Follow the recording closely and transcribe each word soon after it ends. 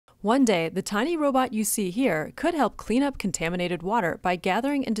One day, the tiny robot you see here could help clean up contaminated water by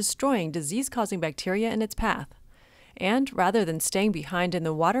gathering and destroying disease-causing bacteria in its path. And rather than staying behind in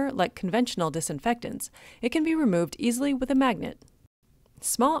the water like conventional disinfectants, it can be removed easily with a magnet.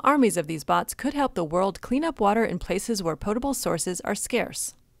 Small armies of these bots could help the world clean up water in places where potable sources are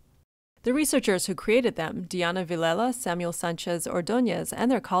scarce. The researchers who created them, Vilela, Samuel Sánchez, Ordóñez, and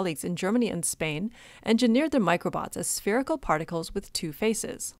their colleagues in Germany and Spain, engineered the microbots as spherical particles with two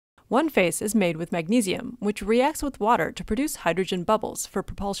faces. One face is made with magnesium, which reacts with water to produce hydrogen bubbles for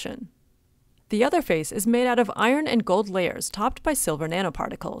propulsion. The other face is made out of iron and gold layers topped by silver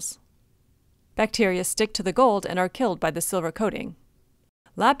nanoparticles. Bacteria stick to the gold and are killed by the silver coating.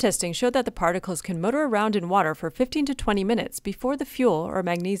 Lab testing showed that the particles can motor around in water for 15 to 20 minutes before the fuel or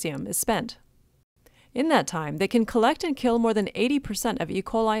magnesium is spent. In that time, they can collect and kill more than 80% of E.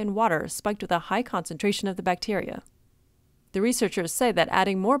 coli in water spiked with a high concentration of the bacteria. The researchers say that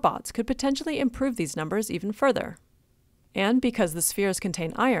adding more bots could potentially improve these numbers even further. And because the spheres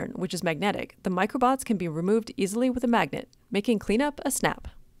contain iron, which is magnetic, the microbots can be removed easily with a magnet, making cleanup a snap.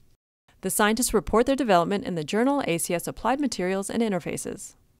 The scientists report their development in the journal ACS Applied Materials and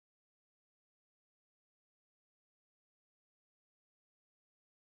Interfaces.